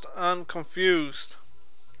lost and confused.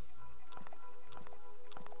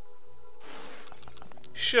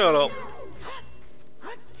 Shut up.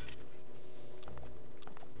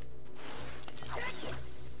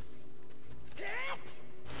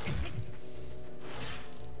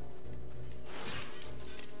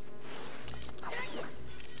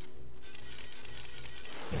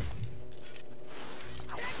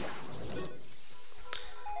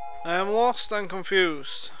 I am lost and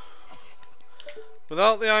confused.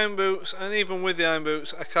 Without the iron boots, and even with the iron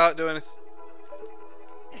boots, I can't do anything.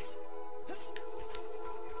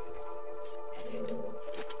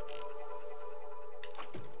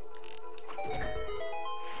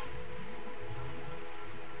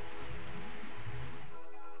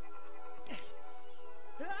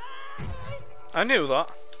 I knew that.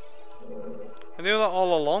 I knew that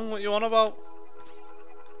all along. What you on about?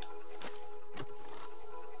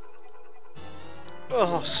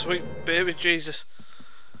 Oh, sweet baby Jesus.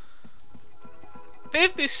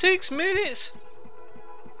 56 minutes!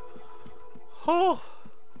 Oh!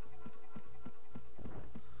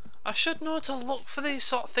 I should know to look for these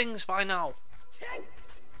sort of things by now.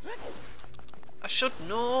 I should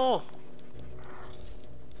know.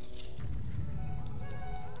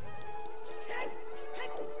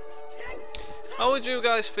 How would you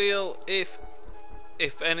guys feel if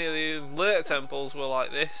any of the later temples were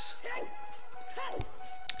like this?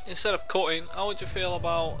 Instead of cutting, how would you feel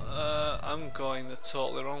about, I'm going the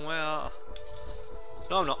totally wrong way, aren't I?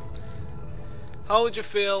 No, I'm not. How would you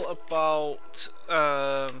feel about,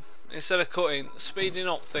 instead of cutting, speeding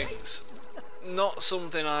up things? Not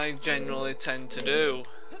something I generally tend to do,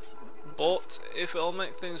 but if it'll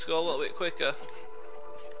make things go a little bit quicker,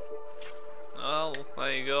 well,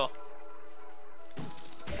 there you go.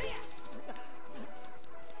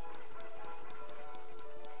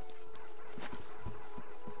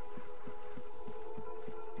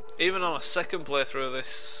 Even on a second playthrough of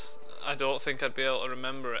this, I don't think I'd be able to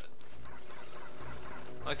remember it.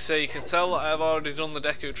 Like I say, you can tell that I've already done the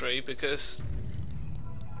Deku Tree because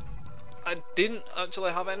I didn't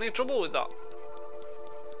actually have any trouble with that.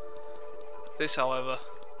 This, however,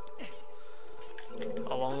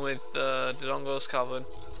 along with Dodongo's Cavern,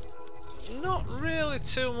 not really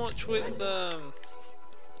too much with Jabu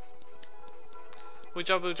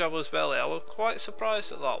Jabu's Belly. I was quite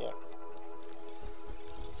surprised at that one.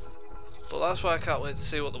 But that's why I can't wait to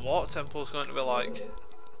see what the water temple is going to be like.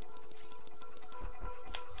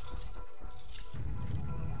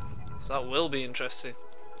 So that will be interesting.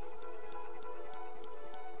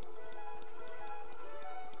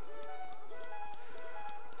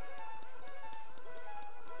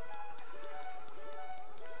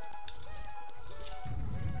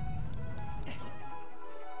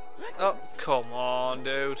 Come on,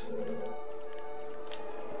 dude.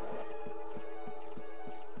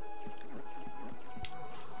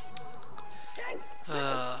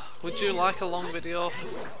 Would you like a long video?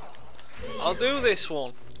 I'll do this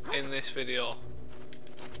one in this video.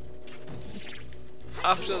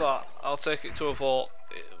 After that, I'll take it to a vote.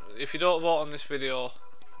 If you don't vote on this video,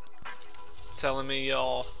 telling me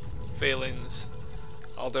your feelings,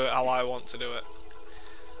 I'll do it how I want to do it.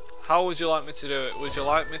 How would you like me to do it? Would you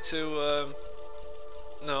like me to,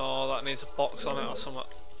 no, that needs a box on it or something.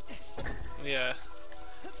 Yeah.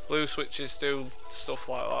 Blue switches do stuff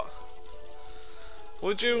like that.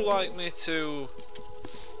 Would you like me to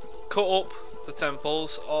cut up the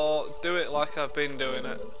temples or do it like I've been doing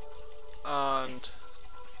it and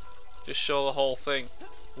just show the whole thing?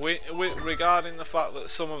 Regarding the fact that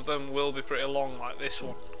some of them will be pretty long, like this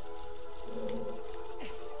one.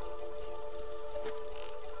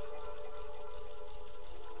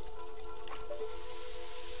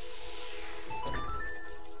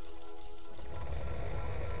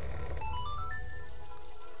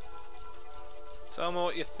 Tell me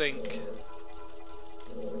what you think.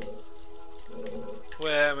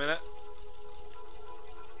 Wait a minute.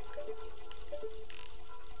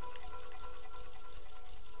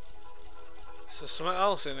 Is there something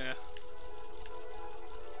else in here?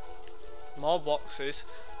 More boxes.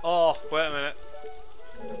 Oh, wait a minute.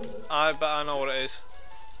 I bet I know what it is.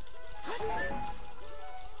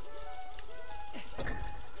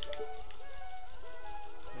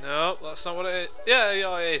 Nope, that's not what it is. Yeah,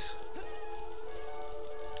 yeah, it is.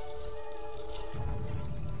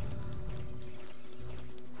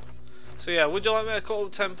 So yeah, would you like me to cut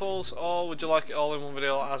up temples or would you like it all in one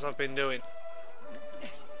video as I've been doing?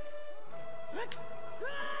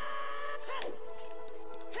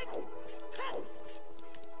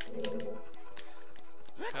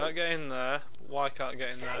 Can't get in there. Why can't I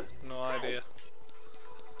get in there? No idea.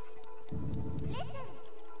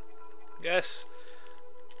 Yes.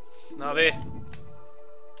 Navi.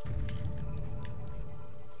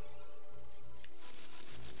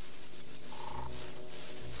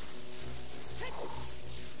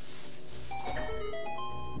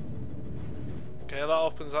 Okay, that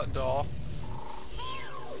opens that door.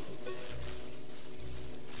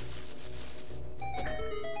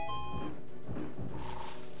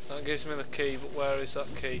 That gives me the key, but where is that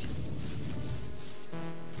key?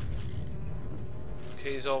 The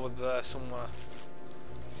key's over there somewhere.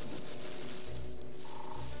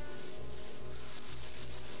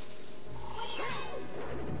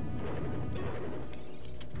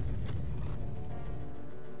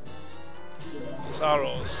 It's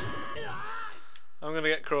arrows. I'm gonna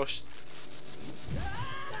get crushed.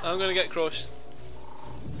 I'm gonna get crushed.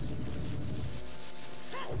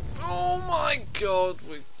 Oh my god,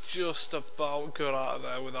 we just about got out of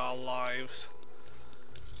there with our lives.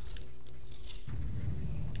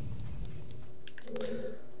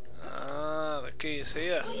 Ah, the key is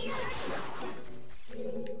here.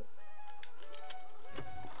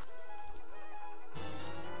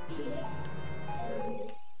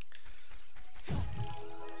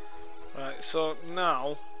 Right, so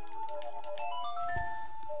now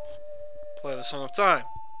play the Song of Time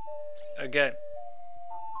again.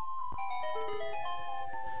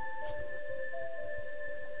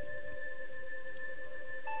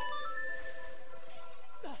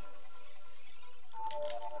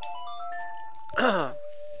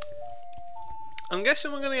 I'm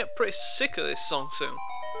guessing we're going to get pretty sick of this song soon.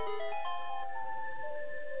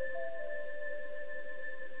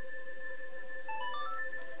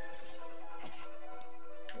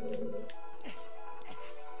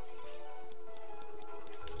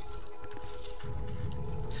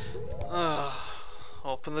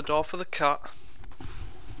 Open the door for the cat.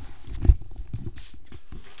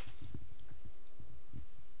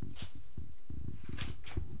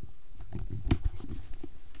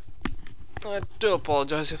 I do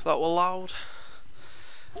apologise if that were loud,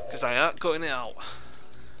 because I ain't cutting it out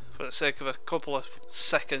for the sake of a couple of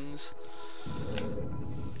seconds.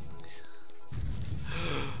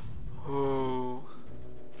 Ooh.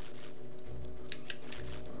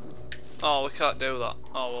 Oh, we can't do that.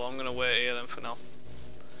 Oh well, I'm gonna wait here then for now.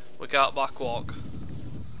 We can't backwalk.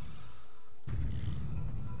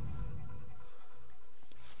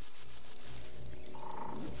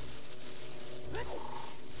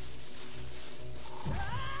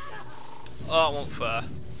 Oh, that wasn't fair.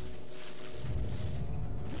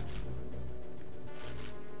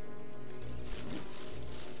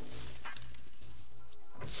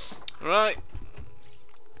 Right.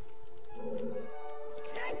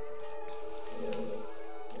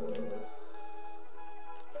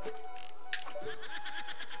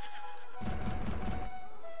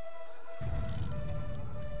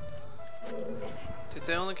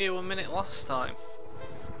 only gave you a minute last time?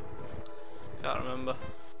 Can't remember.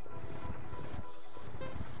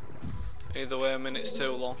 Either way, a minute's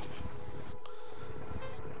too long.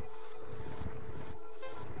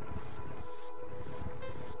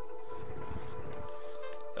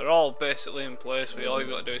 They're all basically in place for you, all you've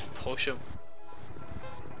got to do is push them.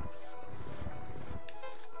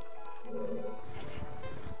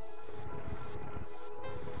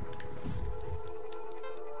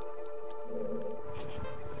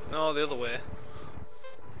 No, the other way.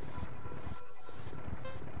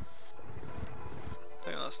 I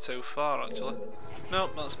think that's too far actually.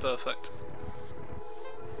 Nope, that's perfect.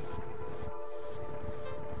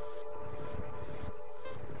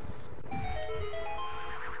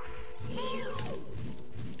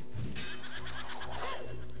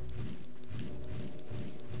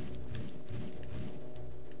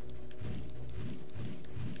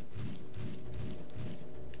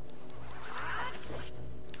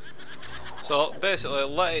 So basically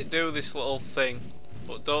let it do this little thing,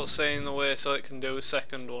 but don't stay in the way so it can do a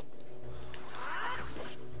second one.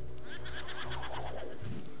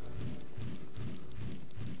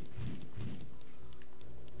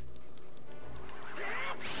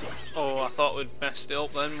 Oh, I thought we'd messed it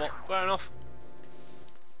up then, but fair enough.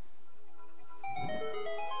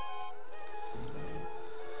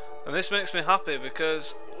 And this makes me happy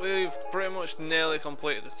because we've pretty much nearly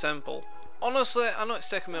completed the temple. Honestly, I know it's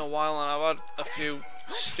taken me a while and I've had a few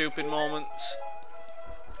stupid moments.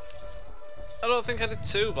 I don't think I did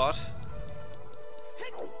too bad.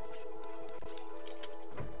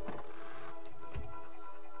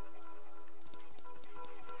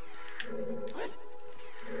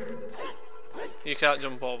 You can't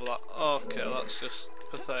jump over that. Okay, that's just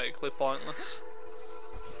pathetically pointless.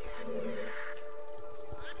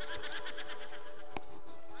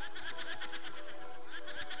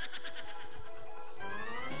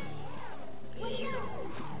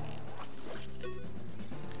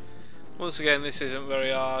 Once again, this isn't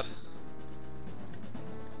very hard.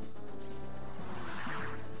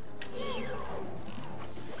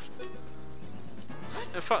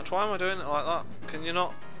 In fact, why am I doing it like that? Can you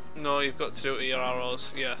not? No, you've got to do it with your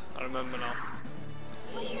arrows. Yeah, I remember now.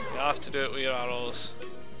 You have to do it with your arrows.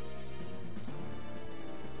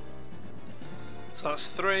 So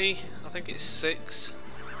that's 3, I think it's 6.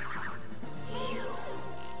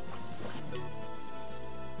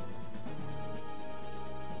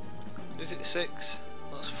 Is it 6?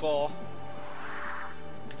 That's 4.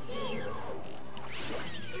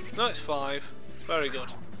 No, it's 5. Very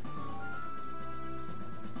good.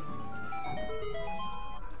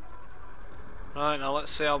 Right, now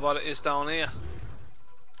let's see how bad it is down here.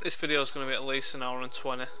 This video is going to be at least an hour and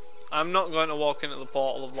 20. I'm not going to walk into the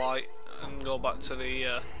portal of light and go back to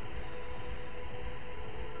the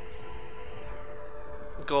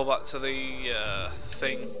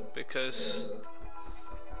thing because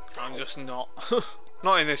I'm just not.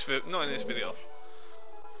 not in this video.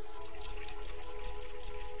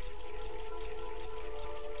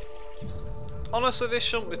 Honestly, this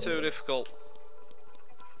shouldn't be too difficult.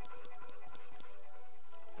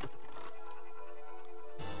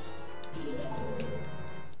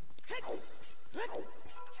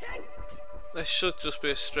 This should just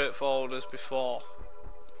be as straightforward as before.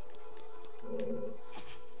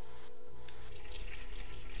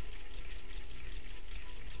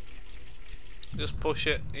 Just push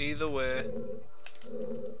it either way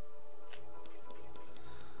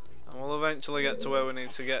and we'll eventually get to where we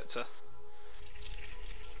need to get to.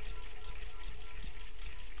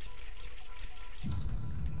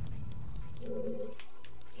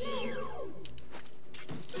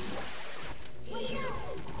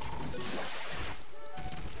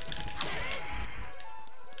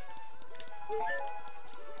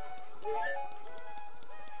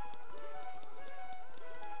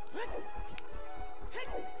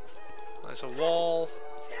 There's a wall.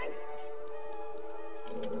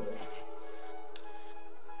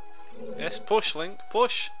 Yes, push, Link,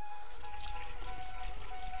 push.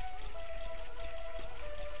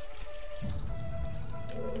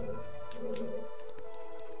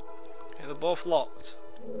 Okay, they're both locked.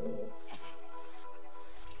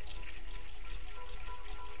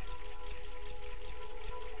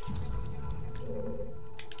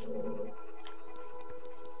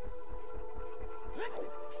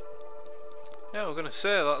 Yeah, we're gonna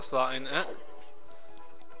say that's that, isn't it?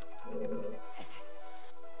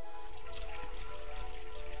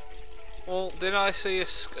 Well, did I see a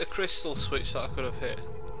crystal switch that I could have hit?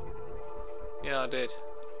 Yeah, I did.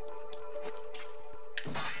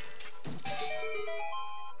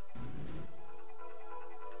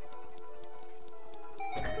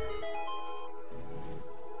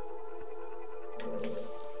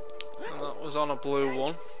 on a blue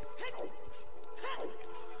one,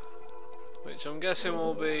 which I'm guessing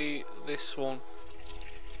will be this one.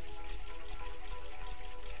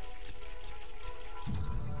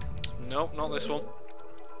 Nope, not this one.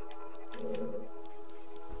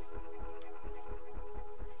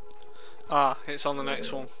 Ah, it's on the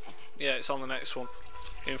next one. Yeah, it's on the next one.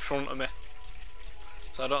 In front of me.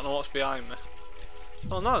 So I don't know what's behind me.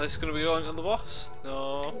 Oh no, this is going to be going to the boss.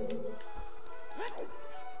 No.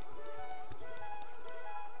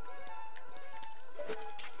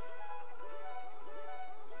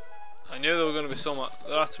 I knew there were going to be somewhere.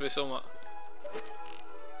 There had to be somewhere.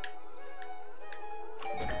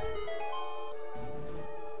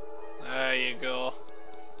 There you go.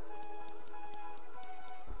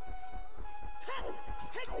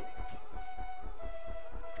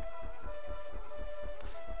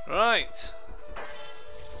 Right.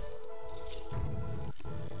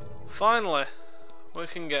 Finally, we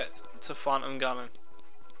can get to Phantom Ganon.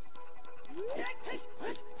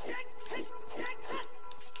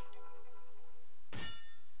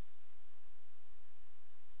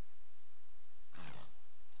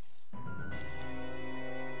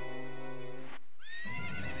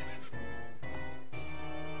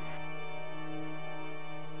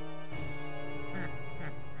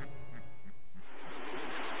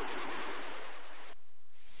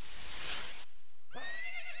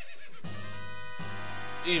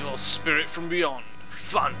 Evil spirit from beyond,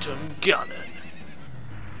 Phantom Ganon.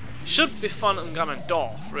 Should be Phantom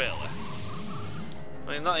Ganondorf, really.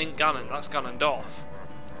 I mean, that ain't Ganon, that's Ganondorf.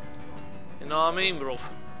 You know what I mean, bro?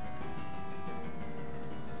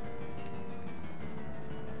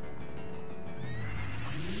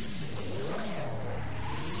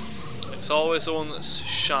 It's always the one that's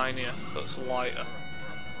shinier, that's lighter.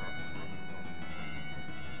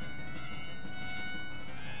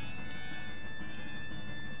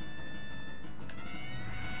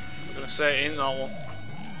 Say it in that one.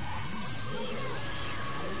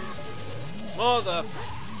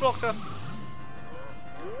 Motherfucker!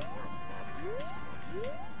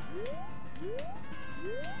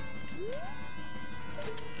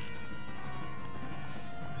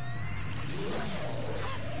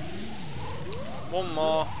 One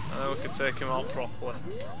more, and then we can take him out properly.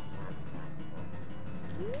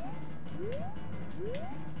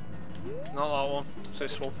 Not that one, it's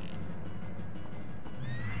this one.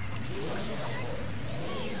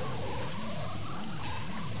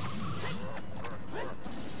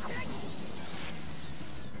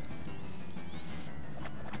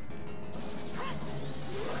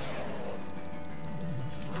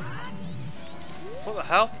 What the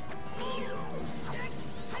hell?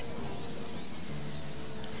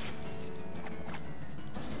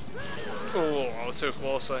 Oh, I was too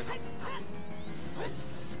close then.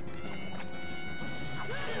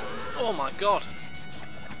 Oh my god.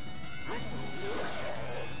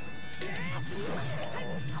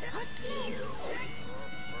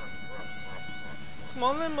 Come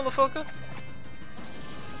on then, motherfucker.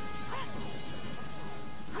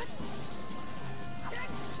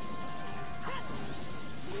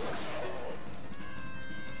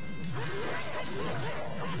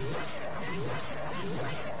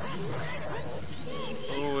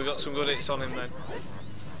 Oh, we got some good hits on him then.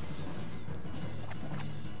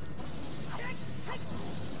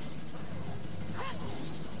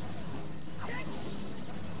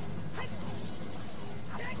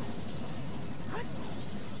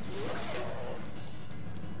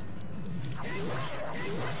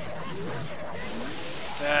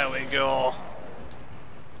 There we go.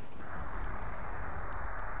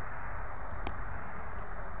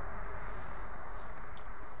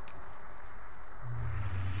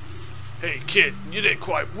 Hey kid, you did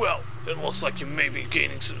quite well. It looks like you may be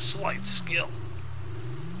gaining some slight skill.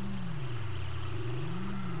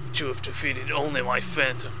 But you have defeated only my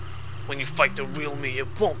phantom. When you fight the real me,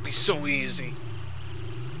 it won't be so easy.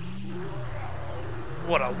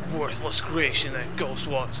 What a worthless creation that ghost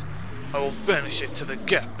was. I will banish it to the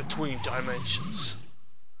gap between dimensions.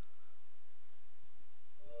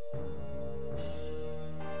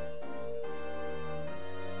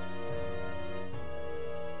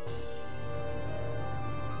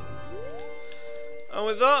 And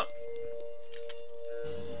with that,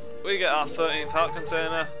 we get our 13th heart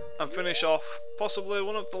container and finish off possibly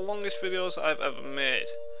one of the longest videos I've ever made.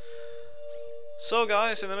 So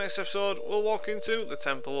guys, in the next episode we'll walk into the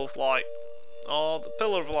Temple of Light, or the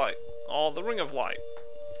Pillar of Light, or the Ring of Light.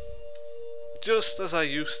 Just as I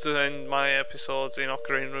used to end my episodes in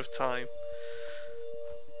Ocarina of Time.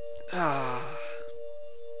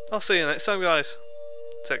 I'll see you next time guys.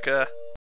 Take care.